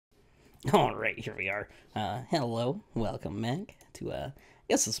All right, here we are. Hello, welcome back to, I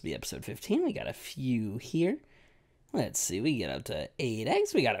guess this will be episode 15. We got a few here. Let's see, we get up to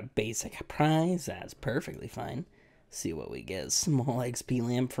 8x. We got a basic prize. That's perfectly fine. See what we get. Small XP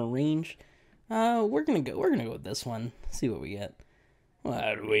lamp for range. We're gonna go with this one. See what we get.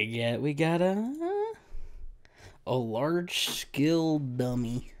 What do we get? We got a large skill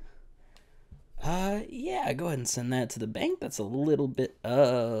dummy. Yeah, go ahead and send that to the bank. That's a little bit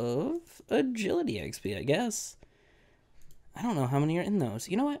of agility XP, I guess. I don't know how many are in those.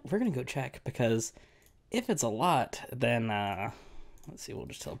 You know what? We're gonna go check, because if it's a lot, then, let's see, we'll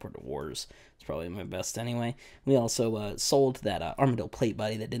just teleport to Wars. It's probably my best anyway. We also, sold that, Armadillo plate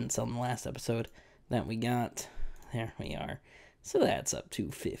body that didn't sell in the last episode that we got. There we are. So that's up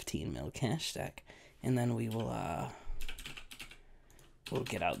to 15 mil cash stack. And then we will, we'll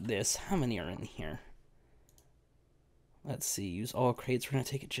get out this. How many are in here? Let's see. Use all crates. We're going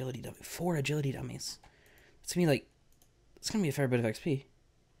to take agility dummy. 4 agility dummies. It's going to be like... It's going to be a fair bit of XP.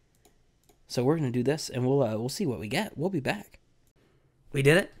 So we're going to do this, and we'll see what we get. We'll be back. We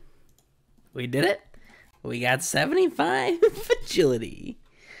did it. We did it. We got 75 agility.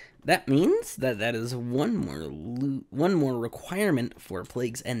 That means that is one more requirement for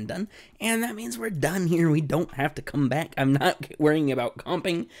Plague's End done, and that means we're done here. We don't have to come back. I'm not worrying about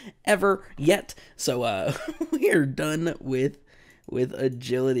comping ever yet, so we're done with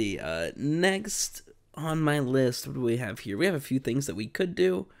agility. Next on my list, what do we have here? We have a few things that we could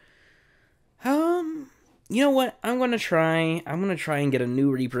do. You know what? I'm gonna try and get a new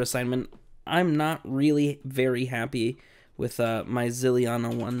Reaper assignment. I'm not really very happy with my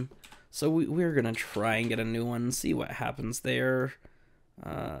Zilliana one, so we're gonna try and get a new one, see what happens there.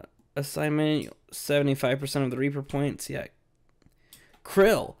 Assignment, 75% of the Reaper points. Yeah,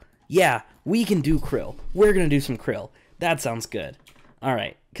 Krill. Yeah, we can do Krill. We're gonna do some Krill. That sounds good. All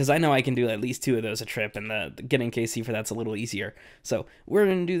right, because I know I can do at least 2 of those a trip, and the getting KC for that's a little easier. So we're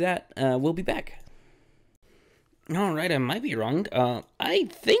gonna do that. We'll be back. All right, I might be wrong. I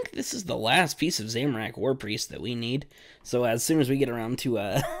think this is the last piece of Zamorak War Priest that we need. So as soon as we get around to,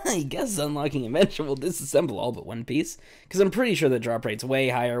 I guess unlocking eventually, we'll disassemble all but one piece. Because I'm pretty sure the drop rate's way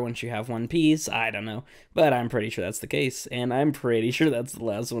higher once you have one piece. I don't know, but I'm pretty sure that's the case. And I'm pretty sure that's the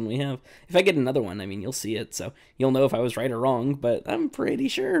last one we have. If I get another one, I mean, you'll see it. So you'll know if I was right or wrong, but I'm pretty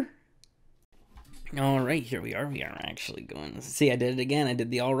sure. All right, here we are. We are actually going. See, I did it again. I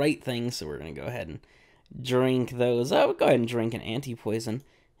did the all right thing, so we're going to go ahead and drink those. We'll go ahead and drink an anti-poison.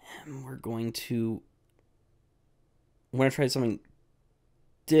 And we're going to try something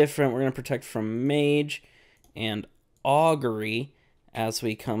different. We're going to protect from Mage and Augury as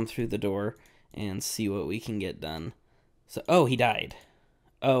we come through the door and see what we can get done. So, oh, he died.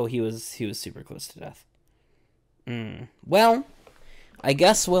 Oh, he was super close to death. Well, I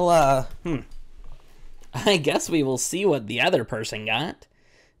guess we'll, I guess we will see what the other person got.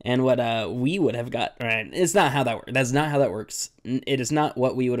 And what we would have got, right? It's not how that works. That's not how that works. It is not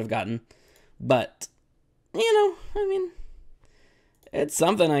what we would have gotten. But, you know, I mean, it's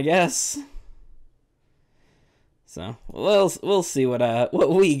something, I guess. So, we'll see what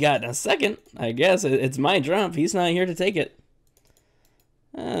we got in a second. I guess it's my drop. He's not here to take it.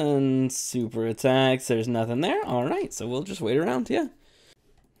 And super attacks. There's nothing there. All right, so we'll just wait around, yeah.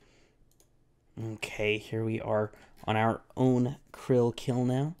 Okay, here we are on our own Krill kill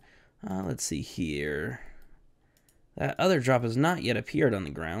now. Let's see here. That other drop has not yet appeared on the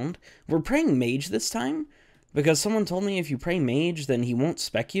ground. We're praying Mage this time, because someone told me if you pray Mage, then he won't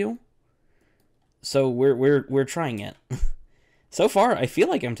spec you. So we're trying it. So far, I feel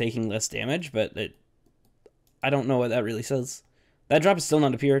like I'm taking less damage, but I don't know what that really says. That drop has still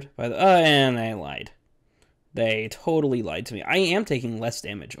not appeared. And they lied. They totally lied to me. I am taking less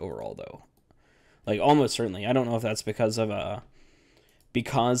damage overall, though. Like, almost certainly. I don't know if that's because of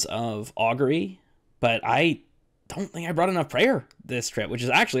Augury, but I don't think I brought enough prayer this trip, which is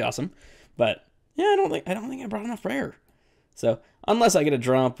actually awesome. But yeah, I don't think I brought enough prayer. So unless I get a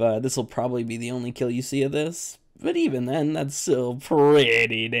drop, this will probably be the only kill you see of this. But even then, that's still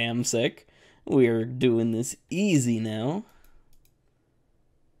pretty damn sick. We're doing this easy now.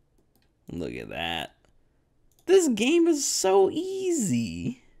 Look at that. This game is so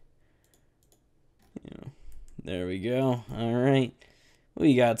easy. There we go. All right.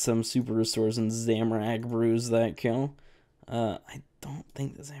 We got some super restores and Zamorak brews that kill. I don't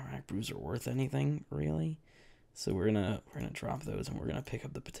think the Zamorak brews are worth anything, really. So we're gonna drop those and we're gonna pick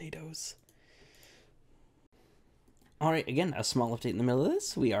up the potatoes. Alright, again, a small update in the middle of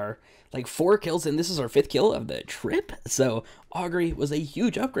this. We are like 4 kills, and this is our 5th kill of the trip. So, Augury was a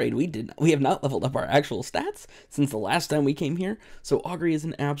huge upgrade. We have not leveled up our actual stats since the last time we came here. So, Augury is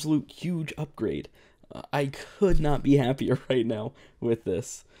an absolute huge upgrade. I could not be happier right now with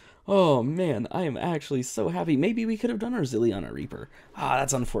this. Oh, man, I am actually so happy. Maybe we could have done our Zilliana Reaper. Ah,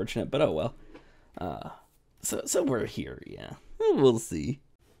 that's unfortunate, but oh well. So we're here, yeah. We'll see.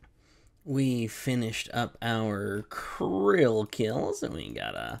 We finished up our krill kills, and we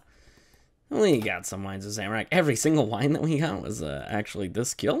got some wines of Zamorak. Every single wine that we got was actually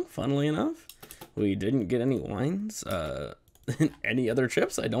this kill, funnily enough. We didn't get any wines in any other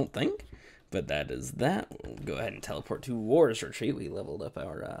trips, I don't think. But that is that. We'll go ahead and teleport to War's Retreat. We leveled up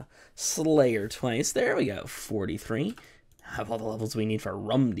our Slayer twice there. We got 43. Have all the levels we need for a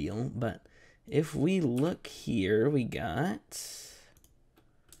rum deal. But if we look here, we got...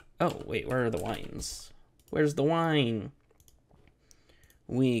 Oh, wait, where are the wines? Where's the wine?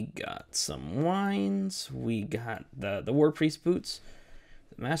 We got some wines. We got the War Priest boots.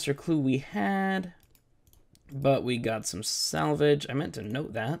 The Master Clue we had. But we got some salvage. I meant to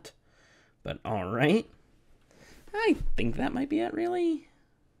note that. But alright. I think that might be it, really.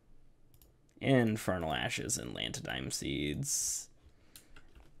 Infernal Ashes and Lantidime Seeds.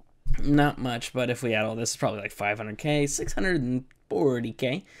 Not much, but if we add all this, it's probably like 500k,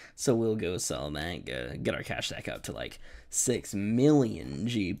 640k. So we'll go sell that, get our cash stack up to like 16 million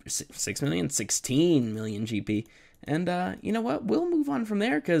GP. And you know what? We'll move on from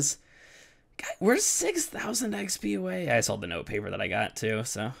there because we're 6,000 XP away. I sold the note paper that I got too,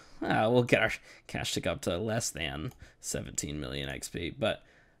 so we'll get our cash stack up to less than 17 million XP. But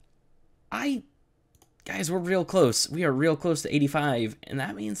guys, we're real close. We are real close to 85, and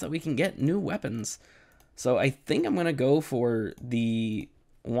that means that we can get new weapons. So I think I'm going to go for the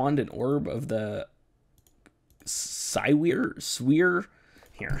Wand and Orb of the Sweer.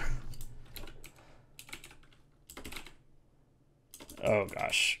 Here. Oh,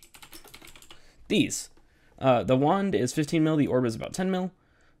 gosh. These. The Wand is 15 mil, the Orb is about 10 mil.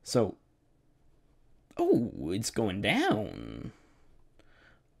 So, oh, it's going down.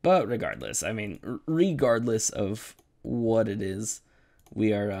 But regardless, I mean, regardless of what it is,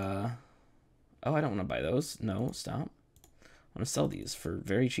 we are, oh, I don't want to buy those. No, stop. I want to sell these for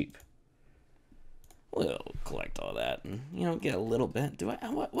very cheap. We'll collect all that and, you know, get a little bit.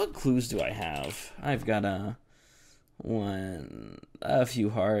 What clues do I have? I've got a few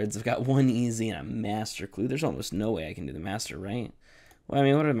hards. I've got one easy and a master clue. There's almost no way I can do the master, right? Well, I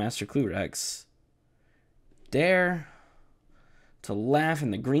mean, what are master clue, Rex? Dare to laugh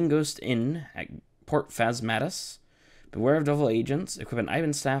in the Green Ghost Inn at Port Phasmatus. Beware of devil agents. Equip an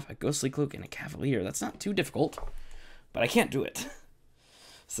Ivan staff, a ghostly cloak, and a cavalier. That's not too difficult, but I can't do it.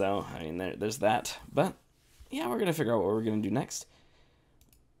 So, I mean, there's that. But, yeah, we're going to figure out what we're going to do next.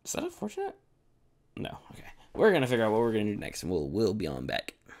 Is that unfortunate? No, okay. We're going to figure out what we're going to do next, and we'll be on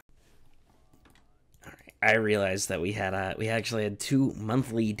back. All right. I realized that we actually had 2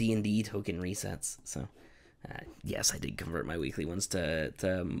 monthly D&D token resets, so... yes, I did convert my weekly ones to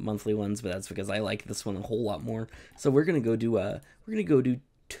monthly ones, but that's because I like this one a whole lot more. So we're gonna go do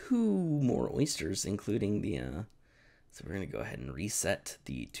 2 more oysters, including the so we're gonna go ahead and reset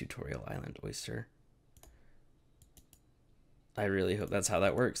the Tutorial Island oyster. I really hope that's how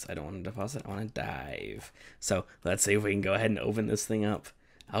that works. I don't want to deposit, I want to dive. So let's see if we can go ahead and open this thing up.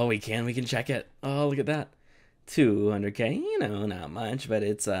 Oh, we can check it. Oh, look at that. 200k, you know, not much, but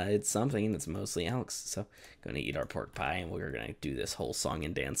it's something, and it's mostly Elks. So, gonna eat our pork pie, and we're gonna do this whole song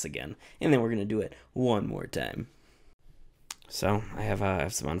and dance again, and then we're gonna do it one more time. So, I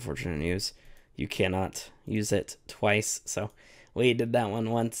have some unfortunate news. You cannot use it twice. So, we did that one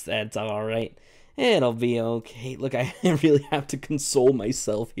once. That's all right. It'll be okay. Look, I really have to console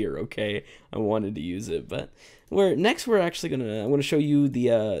myself here. Okay, I wanted to use it, but. We're actually I want to show you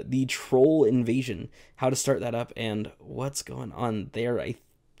the troll invasion, how to start that up, and what's going on there, I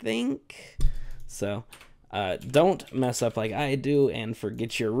think. So, don't mess up like I do and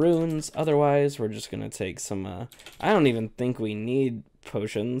forget your runes. Otherwise, we're just gonna take some. I don't even think we need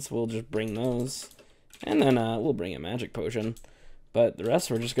potions. We'll just bring those, and then we'll bring a magic potion. But the rest,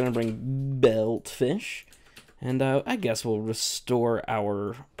 we're just gonna bring beltfish. And I guess we'll restore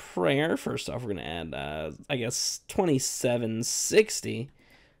our prayer. First off, we're going to add, I guess, 2760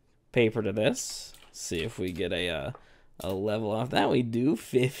 paper to this. See if we get a level off that. We do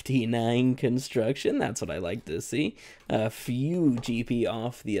 59 construction. That's what I like to see. A few GP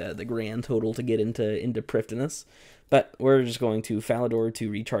off the grand total to get into Prifdinus. But we're just going to Falador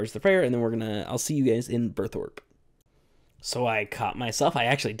to recharge the prayer, and then I'll see you guys in Birthorpe. So I caught myself. I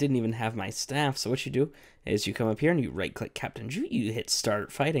actually didn't even have my staff. So what you do is you come up here and you right-click Captain Ju. You hit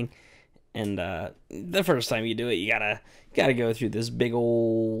Start Fighting, and the first time you do it, you gotta go through this big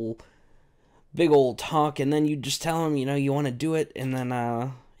old talk, and then you just tell him, you know, you want to do it, and then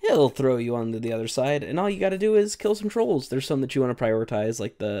he'll throw you onto the other side, and all you gotta do is kill some trolls. There's some that you want to prioritize,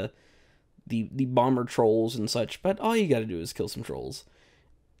 like the bomber trolls and such, but all you gotta do is kill some trolls.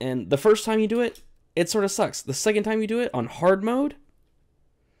 And the first time you do it, it sort of sucks. The second time you do it on hard mode,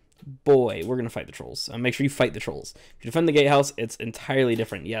 boy, we're going to fight the trolls. Make sure you fight the trolls. If you defend the gatehouse, it's entirely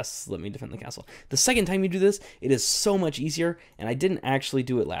different. Yes, let me defend the castle. The second time you do this, it is so much easier, and I didn't actually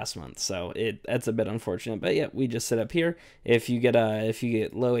do it last month, so that's a bit unfortunate. But yeah, we just sit up here. If you get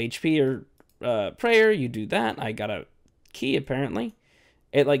low HP or prayer, you do that. I got a key, apparently.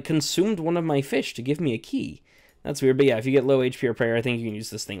 It, like, consumed one of my fish to give me a key. That's weird, but yeah, if you get low HP or prayer, I think you can use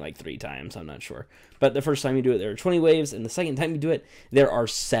this thing like 3 times. I'm not sure. But the first time you do it, there are 20 waves, and the second time you do it, there are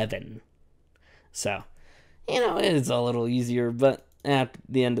 7. So, you know, it's a little easier, but at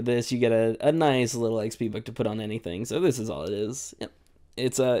the end of this, you get a nice little XP book to put on anything. So this is all it is. Yep.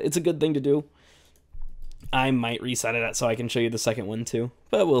 It's a good thing to do. I might reset it so I can show you the second one too,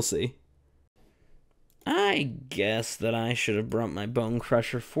 but we'll see. I guess that I should have brought my Bone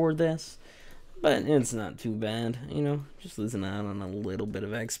Crusher for this. But it's not too bad, you know, just losing out on a little bit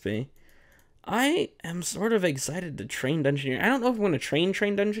of XP. I am sort of excited to train Dungeoneering. I don't know if I'm going to train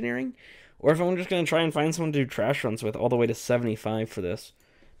Dungeoneering, or if I'm just going to try and find someone to do trash runs with all the way to 75 for this.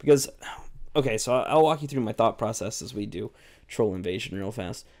 Because, okay, so I'll walk you through my thought process as we do Troll Invasion real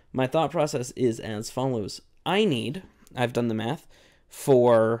fast. My thought process is as follows. I've done the math,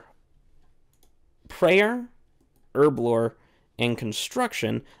 for Prayer, Herblore, and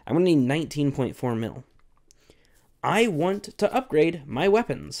Construction, I'm going to need 19.4 mil. I want to upgrade my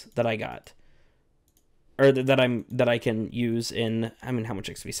weapons that I got, or that I can use in, I mean, how much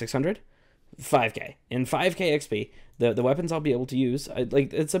XP? 600? 5k. In 5k XP, the weapons I'll be able to use,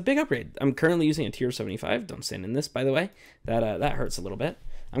 it's a big upgrade. I'm currently using a tier 75. Don't stand in this, by the way. That hurts a little bit.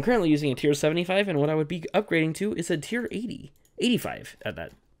 I'm currently using a tier 75, and what I would be upgrading to is a tier 85 at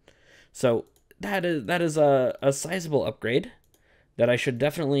that. So that is a sizable upgrade that I should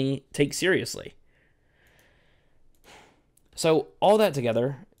definitely take seriously. So all that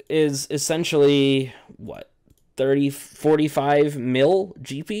together is essentially, what, 45 mil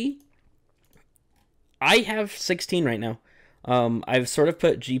GP? I have 16 right now. I've sort of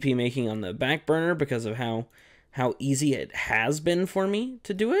put GP making on the back burner because of how easy it has been for me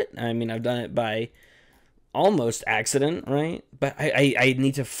to do it. I mean, I've done it by almost accident, right? But I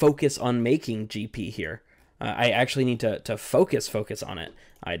need to focus on making GP here. I actually need to focus on it.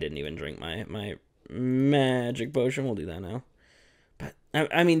 I didn't even drink my magic potion. We'll do that now. But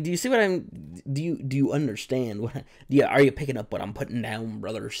I mean, do you see what do you understand what? Are you picking up what I'm putting down,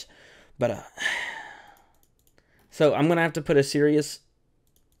 brothers? But so I'm gonna have to put a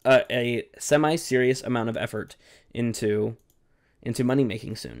semi-serious amount of effort into money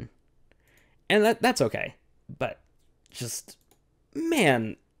making soon, and that's okay. But just,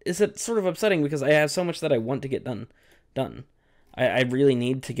 man, is it sort of upsetting because I have so much that I want to get done. I really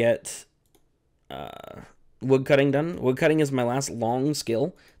need to get wood cutting done. Wood cutting is my last long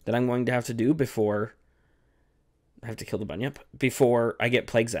skill that I'm going to have to do before I have to kill the bunyip, before I get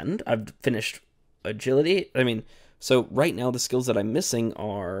Plague's End. I've finished agility. I mean, so right now the skills that I'm missing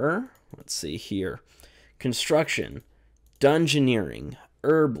are, let's see here, construction, dungeoneering,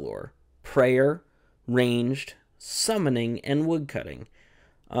 herblore, prayer, ranged, summoning, and wood cutting.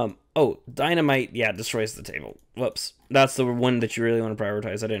 Oh, dynamite, yeah, destroys the table. Whoops. That's the one that you really want to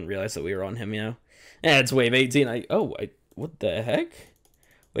prioritize. I didn't realize that we were on him, you know. Yeah, it's wave 18. What the heck?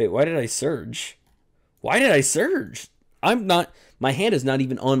 Wait, why did I surge? Why did I surge? My hand is not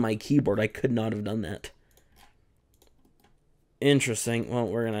even on my keyboard. I could not have done that. Interesting. Well,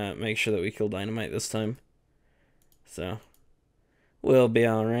 we're gonna make sure that we kill dynamite this time. So, we'll be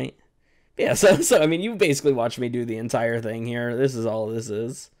alright. Yeah, so I mean, you basically watched me do the entire thing here. This is all this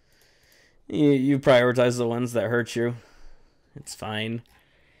is. You prioritize the ones that hurt you. It's fine.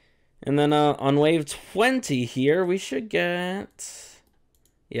 And then on wave 20 here, we should get,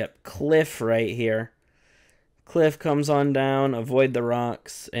 yep, Cliff right here. Cliff comes on down, avoid the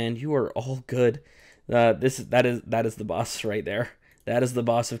rocks, and you are all good. That is the boss right there. That is the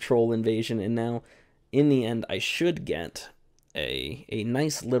boss of Troll Invasion, and now, in the end, I should get a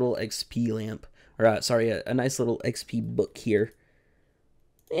nice little XP lamp, or sorry, a nice little XP book here.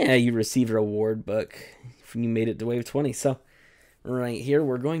 Yeah, you received a reward book. You made it to wave 20, so right here.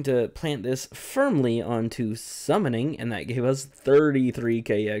 We're going to plant this firmly onto summoning, and that gave us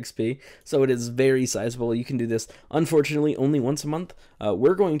 33k XP, so it is very sizable. You can do this, unfortunately, only once a month.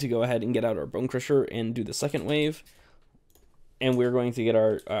 We're going to go ahead and get out our Bone Crusher and do the second wave, and we're going to get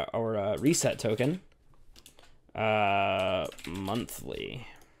our reset token monthly.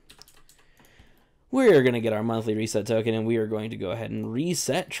 We're going to get our monthly reset token, and we are going to go ahead and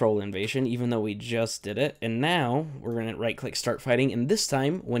reset Troll Invasion, even though we just did it. And now we're going to right-click Start Fighting, and this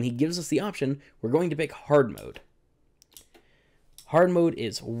time, when he gives us the option, we're going to pick Hard Mode. Hard Mode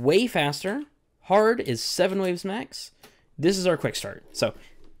is way faster. Hard is 7 waves max. This is our quick start. So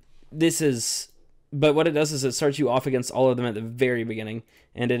this is... But what it does is it starts you off against all of them at the very beginning,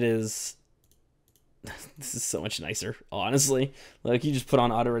 and it is... This is so much nicer, honestly. Like, you just put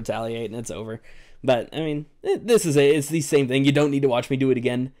on Auto Retaliate, and it's over. But, I mean, it's the same thing. You don't need to watch me do it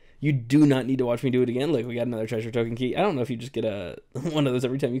again. You do not need to watch me do it again. Look, we got another treasure token key. I don't know if you just get one of those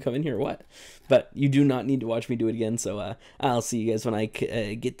every time you come in here or what. But you do not need to watch me do it again. So I'll see you guys when I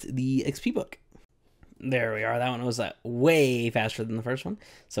get the XP book. There we are. That one was way faster than the first one.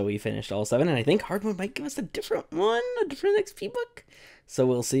 So we finished all 7. And I think Hard Mode might give us a different one, a different XP book. So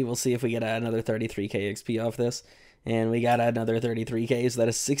we'll see. We'll see if we get another 33k XP off this. And we got another 33k, so that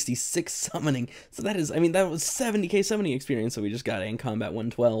is 66 summoning. So that is, I mean, that was 70k summoning experience, so we just got in Combat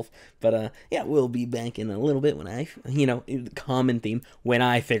 112. But, yeah, we'll be back in a little bit when I, the common theme, when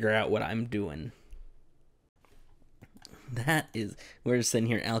I figure out what I'm doing. We're just sitting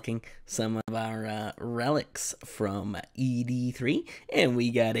here alching some of our relics from ED3, and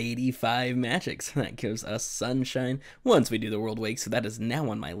we got 85 magics. That gives us Sunshine once we do the World Wake, so that is now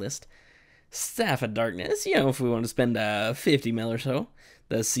on my list. Staff of Darkness, if we want to spend 50 mil or so.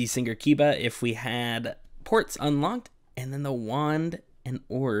 The Sea Singer Kiba, if we had ports unlocked. And then the Wand and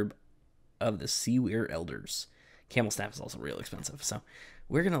Orb of the Sea Weir Elders. Camel Staff is also real expensive, so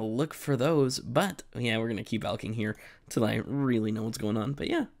we're going to look for those. But, yeah, we're going to keep alching here until I really know what's going on. But,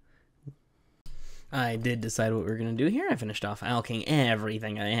 yeah. I did decide what we were going to do here. I finished off alching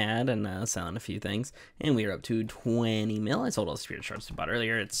everything I had and selling a few things. And we are up to 20 mil. I sold all the Spirit Shards I bought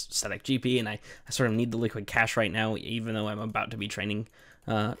earlier. It's static GP, and I sort of need the liquid cash right now, even though I'm about to be training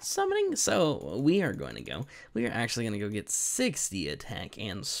summoning. So we are going to go. We are actually going to go get 60 attack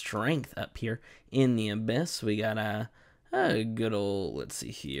and strength up here in the Abyss. We got a good old, let's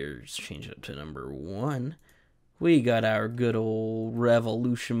see here, let's change it up to number 1. We got our good old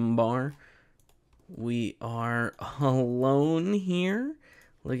Revolution bar. We are alone here.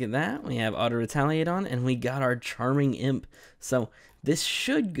 Look at that. We have Auto Retaliate on, and we got our Charming Imp. So this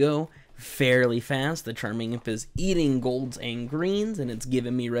should go fairly fast. The Charming Imp is eating golds and greens, and it's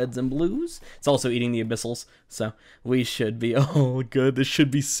giving me reds and blues. It's also eating the abyssals, so we should be, oh good, this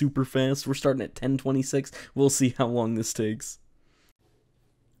should be super fast. We're starting at 10:26. We'll see how long this takes.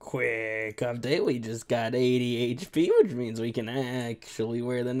 Quick update, we just got 80 HP, which means we can actually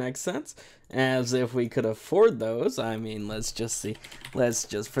wear the next sets, as if we could afford those. I mean, let's just see. Let's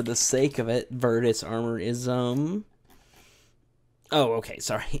just, for the sake of it, Virtus armor is, oh, okay,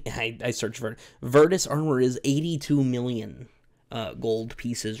 sorry, I searched Virtus armor is 82 million gold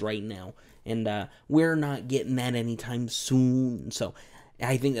pieces right now, and we're not getting that anytime soon, so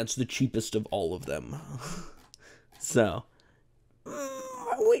I think that's the cheapest of all of them. So...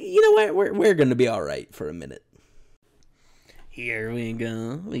 you know what, we're gonna be all right for a minute. Here we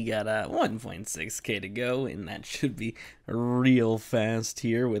go. We got 1.6k to go, and that should be real fast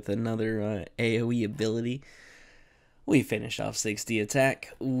here with another AoE ability. We finished off 60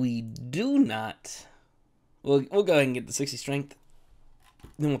 attack. We do not... We'll go ahead and get the 60 strength.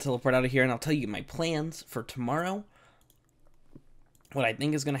 Then we'll teleport out of here, and I'll tell you my plans for tomorrow. What I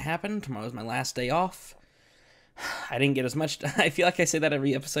think is going to happen. Tomorrow's my last day off. I didn't get as much... I feel like I say that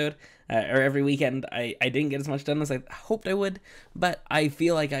every episode, or every weekend. I didn't get as much done as I hoped I would, but I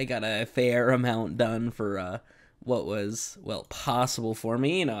feel like I got a fair amount done for what was, well, possible for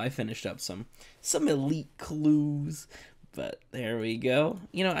me. You know, I finished up some elite clues, but there we go.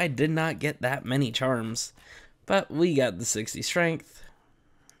 You know, I did not get that many charms, but we got the 60 strength.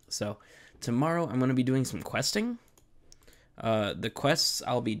 So tomorrow I'm going to be doing some questing. The quests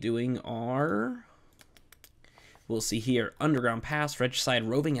I'll be doing are... We'll see here, Underground Pass, Regicide,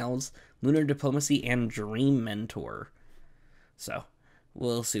 Roving Elves, Lunar Diplomacy, and Dream Mentor. So,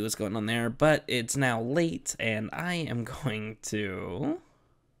 we'll see what's going on there, but it's now late, and I am going to...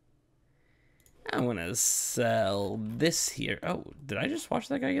 I want to sell this here. Oh, did I just watch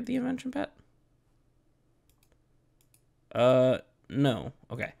that guy get the invention pet? No.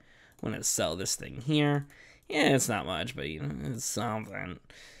 Okay. I'm going to sell this thing here. Yeah, it's not much, but, you know, it's something.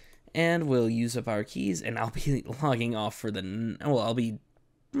 And we'll use up our keys, and I'll be logging off for the... Well,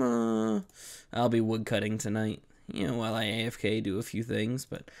 I'll be wood cutting tonight. You know, while I AFK do a few things,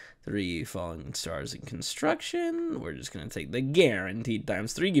 but 3 falling stars in construction. We're just going to take the guaranteed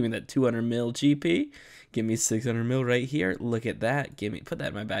 ×3. Give me that 200 mil GP. Give me 600 mil right here. Look at that. Put that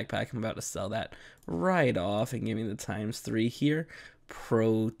in my backpack. I'm about to sell that right off and give me the ×3 here.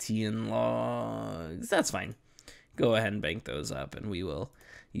 Protein logs. That's fine. Go ahead and bank those up, and we will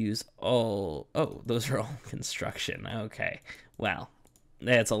use all... Oh, those are all construction. Okay. Wow.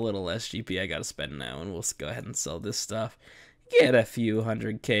 That's a little less GP I gotta spend now, and we'll go ahead and sell this stuff. Get a few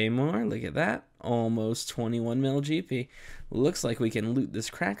 100K more. Look at that. Almost 21 mil GP. Looks like we can loot this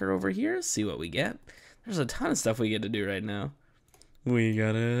cracker over here. See what we get. There's a ton of stuff we get to do right now. We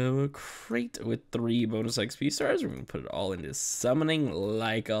got a crate with 3 bonus XP stars. We're going to put it all into summoning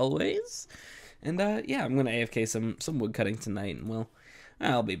like always. And yeah, I'm going to AFK some wood cutting tonight, and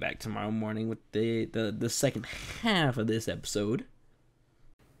I'll be back tomorrow morning with the second half of this episode.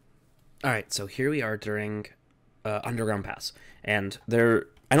 Alright, so here we are during Underground Pass, and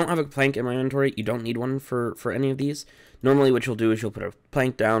I don't have a plank in my inventory. You don't need one for any of these. Normally what you'll do is you'll put a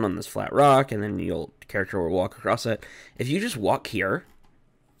plank down on this flat rock, and then character will walk across it. If you just walk here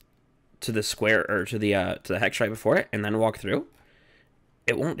to the square, or to the hex right before it, and then walk through,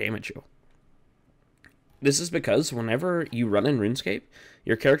 it won't damage you. This is because whenever you run in RuneScape,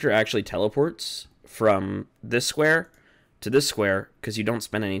 your character actually teleports from this square to this square, because you don't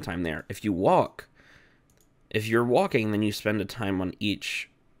spend any time there. If you're walking, then you spend a time on each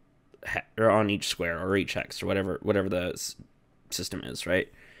square or each hex or whatever the system is,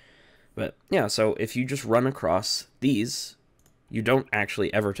 right? But yeah, so if you just run across these, you don't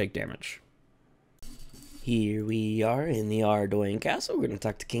actually ever take damage. Here we are in the Ardoin Castle. We're going to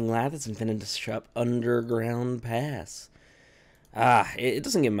talk to King Lathis and finish up Underground Pass. It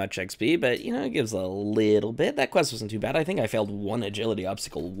doesn't give much XP, but, you know, it gives a little bit. That quest wasn't too bad. I think I failed 1 agility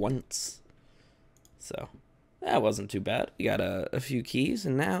obstacle once. So, that wasn't too bad. We got a few keys,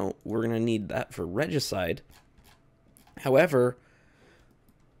 and now we're going to need that for Regicide. However,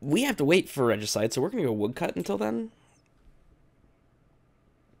 we have to wait for Regicide, so we're going to go woodcut until then.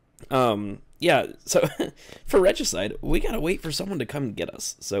 Yeah, so, for Regicide, we got to wait for someone to come get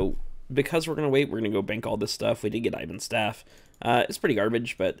us. So, because we're going to wait, we're going to go bank all this stuff. We did get Ivan's staff. It's pretty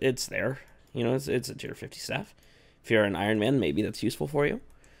garbage, but it's there. You know, it's a tier 50 staff. If you're an Iron Man, maybe that's useful for you.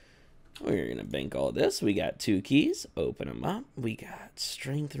 We're going to bank all this. We got 2 keys. Open them up. We got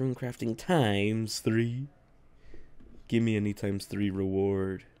Strength Rune Crafting ×3. Give me any ×3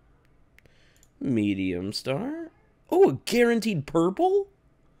 reward. Medium star. Oh, a guaranteed purple?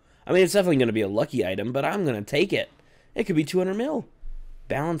 I mean, it's definitely going to be a lucky item, but I'm going to take it. It could be 200 mil.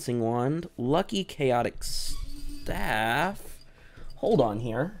 Balancing Wand. Lucky Chaotic Staff. Hold on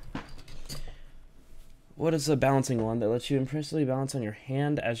here. What is a balancing wand that lets you impressively balance on your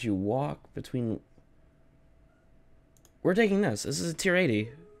hand as you walk between... We're taking this. This is a tier 80.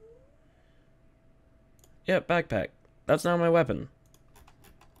 Yep, backpack. That's not my weapon.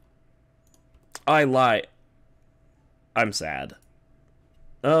 I lie. I'm sad.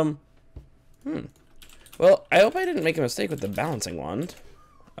 Well, I hope I didn't make a mistake with the balancing wand.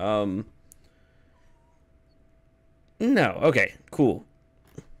 No, okay, cool.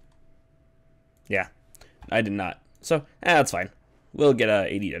 Yeah, I did not. So, that's fine. We'll get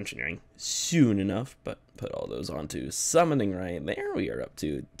 80 engineering soon enough, but put all those onto summoning right there. We are up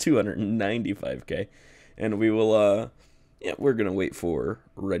to 295k, and we will, yeah, we're gonna wait for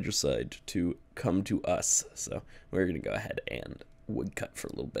Regicide to come to us. So, we're gonna go ahead and woodcut for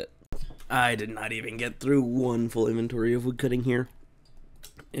a little bit. I did not even get through 1 full inventory of woodcutting here.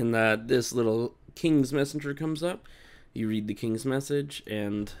 And this little King's Messenger comes up. You read the King's message,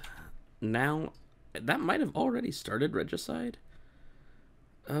 and now that might have already started Regicide.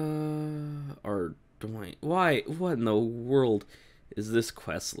 Or do I? Why? What in the world is this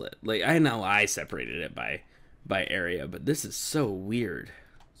questlet? Like, I know I separated it by area, but this is so weird.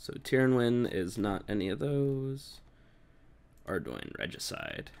 So Tyrannwyn is not any of those. Ardoin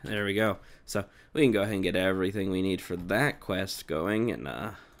Regicide. There we go. So we can go ahead and get everything we need for that quest going, and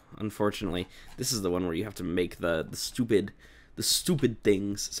unfortunately, this is the one where you have to make the stupid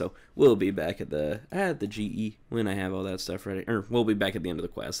things. So we'll be back at the GE when I have all that stuff ready. Or we'll be back at the end of the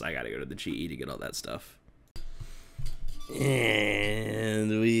quest. I gotta go to the GE to get all that stuff.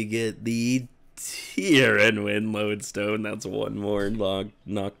 And we get the Tyrannwyn lodestone. That's 1 more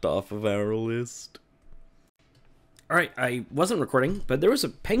knocked off of our list. Alright, I wasn't recording, but there was a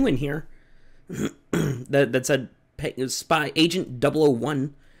penguin here that said Spy Agent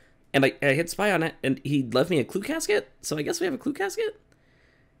 001, and I hit spy on it, and he left me a clue casket, so I guess we have a clue casket?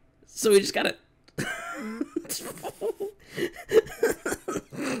 So we just gotta...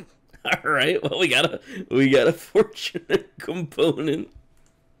 Alright, well, we got a fortunate component.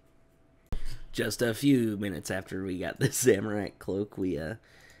 Just a few minutes after we got the samurai cloak, we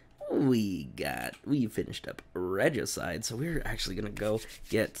finished up Regicide, so we're actually gonna go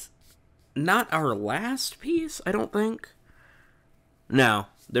get not our last piece, I don't think. No,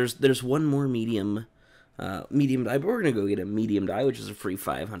 there's one more medium die, but we're gonna go get a medium die, which is a free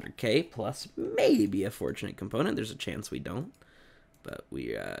 500k plus maybe a fortunate component. There's a chance we don't, but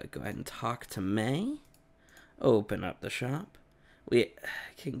we go ahead and talk to May, open up the shop. We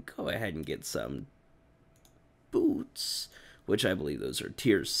can go ahead and get some boots, which I believe those are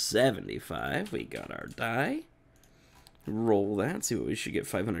tier 75. We got our die. Roll that, see what we should get.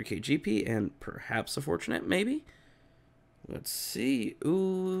 500k GP and perhaps a fortunate, maybe. Let's see.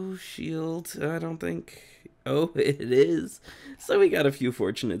 Ooh, shield. I don't think. Oh, it is. So we got a few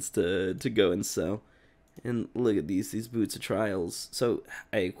fortunates to go and sell. And look at these boots of trials. So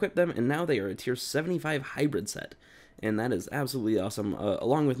I equipped them, and now they are a tier 75 hybrid set. And that is absolutely awesome.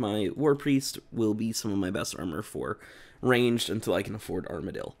 Along with my War Priest will be some of my best armor for ranged until I can afford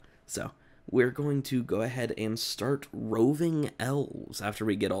Armadillo. So we're going to go ahead and start roving elves after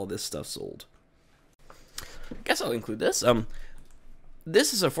we get all this stuff sold. Guess I'll include this.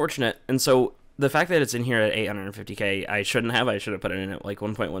 This is a fortunate, and so the fact that it's in here at 850k, I should have put it in at like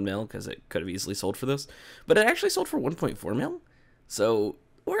 1.1 mil, because it could have easily sold for this. But it actually sold for 1.4 mil. So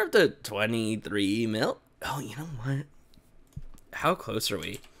we're up to 23 mil. Oh, you know what? How close are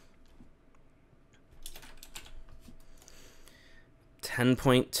we?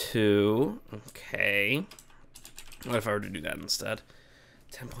 10.2. Okay. What if I were to do that instead?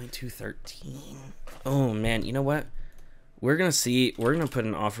 10.213. Oh, man. You know what? We're going to put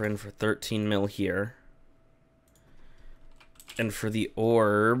an offer in for 13 mil here. And for the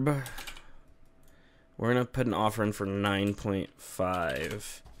orb, we're going to put an offer in for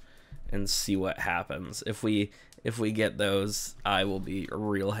 9.5 and see what happens. If we get those, I will be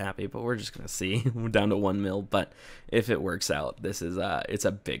real happy, but we're just going to see. We're down to 1 mil, but if it works out, this is it's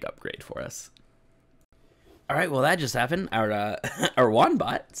a big upgrade for us. All right, well, that just happened. Our wand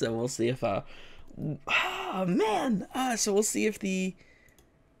bot, so we'll see if so we'll see if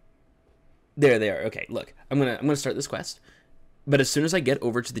there they are. Okay, look, I'm gonna start this quest, but as soon as I get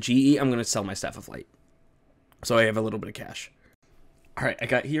over to the GE, I'm gonna sell my Staff of Light, so I have a little bit of cash. All right, I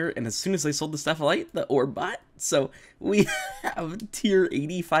got here, and as soon as I sold the Staff of Light, the orb bot, so we have tier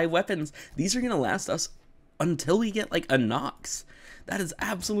 85 weapons. These are gonna last us until we get like a Nox. That is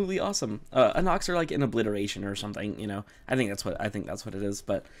absolutely awesome. A Nox or like an obliteration or something, you know. I think that's what it is.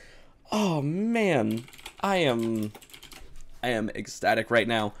 But oh man, I am ecstatic right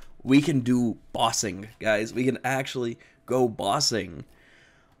now. We can do bossing, guys. We can actually go bossing.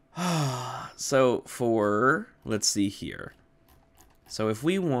 So let's see here. So if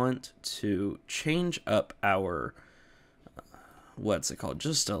we want to change up our what's it called?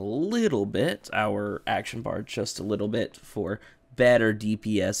 Just a little bit, our action bar just a little bit for better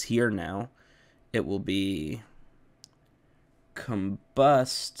DPS here now. It will be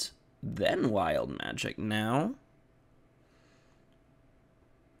combust, then wild magic now.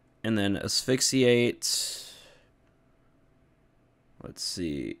 And then asphyxiate. Let's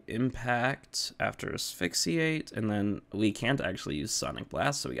see, impact after asphyxiate, and then we can't actually use sonic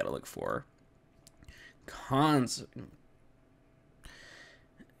blast, so we gotta look for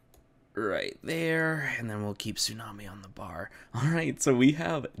right there, and then we'll keep tsunami on the bar. All right, so we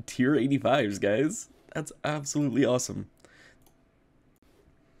have tier 85s, guys. That's absolutely awesome.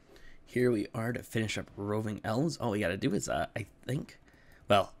 Here we are to finish up roving elves. All we gotta do is I think,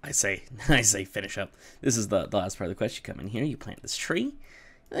 well, I say finish up. This is the last part of the quest. You come in here, you plant this tree,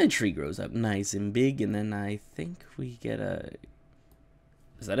 and the tree grows up nice and big, and then I think we get a,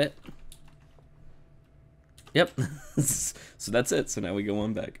 is that it? Yep. So that's it. So now we go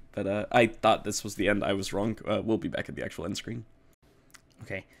on back. But I thought this was the end. I was wrong. We'll be back at the actual end screen.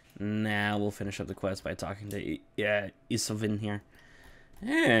 Okay. Now we'll finish up the quest by talking to Isovin here.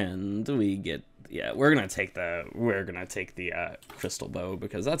 And we get, yeah, we're gonna take the crystal bow,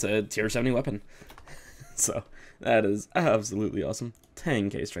 because that's a tier 70 weapon. So that is absolutely awesome.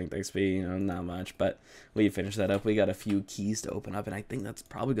 10k strength XP, you know, not much, but we finished that up. We got a few keys to open up, and I think that's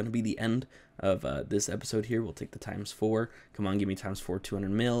probably going to be the end of this episode here. We'll take the ×4. Come on, give me ×4,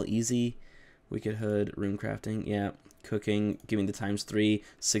 200 mil, easy. Wicked Hood, room crafting, yeah. Cooking, give me the ×3,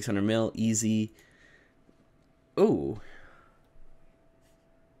 600 mil, easy. Oh,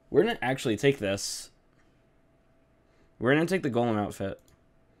 we're gonna actually take this. We're gonna take the golem outfit,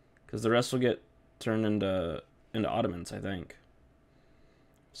 because the rest will get turned into Ottomans, I think.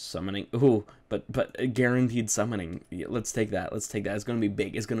 Summoning. Ooh, but guaranteed summoning. Yeah, let's take that. Let's take that. It's gonna be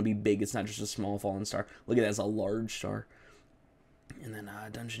big. It's gonna be big. It's not just a small fallen star. Look at that. It's a large star. And then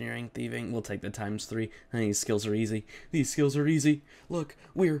dungeoneering, thieving. We'll take the ×3. And these skills are easy. These skills are easy. Look,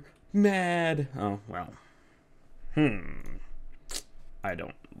 we're mad. Oh well. I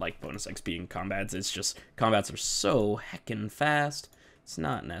don't like bonus XP in combats. It's just combats are so heckin' fast. It's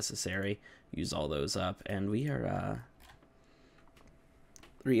not necessary. Use all those up, and we are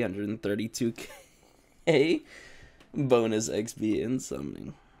 332k bonus XP in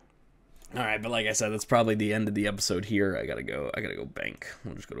summoning. All right, but like I said, that's probably the end of the episode here. I gotta go bank.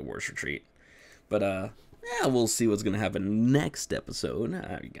 We'll just go to War's Retreat. But yeah, we'll see what's gonna happen next episode.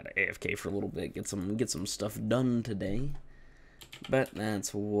 We gotta AFK for a little bit, get some stuff done today. But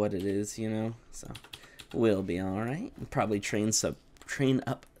that's what it is, you know. So we'll be all right. Probably train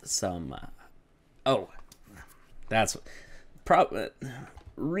up some. Oh, that's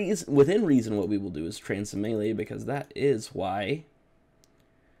within reason. What we will do is train some melee, because that is why.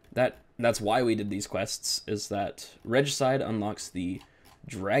 That's why we did these quests. Is that Regicide unlocks the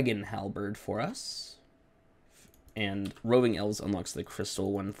Dragon Halberd for us, and Roving Elves unlocks the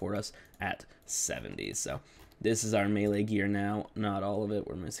Crystal one for us at 70. So this is our melee gear now. Not all of it.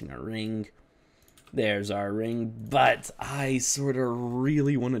 We're missing our ring. There's our ring. But I sort of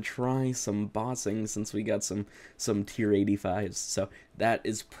really want to try some bossing since we got some tier 85s. So that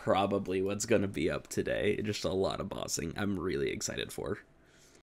is probably what's going to be up today. Just a lot of bossing I'm really excited for.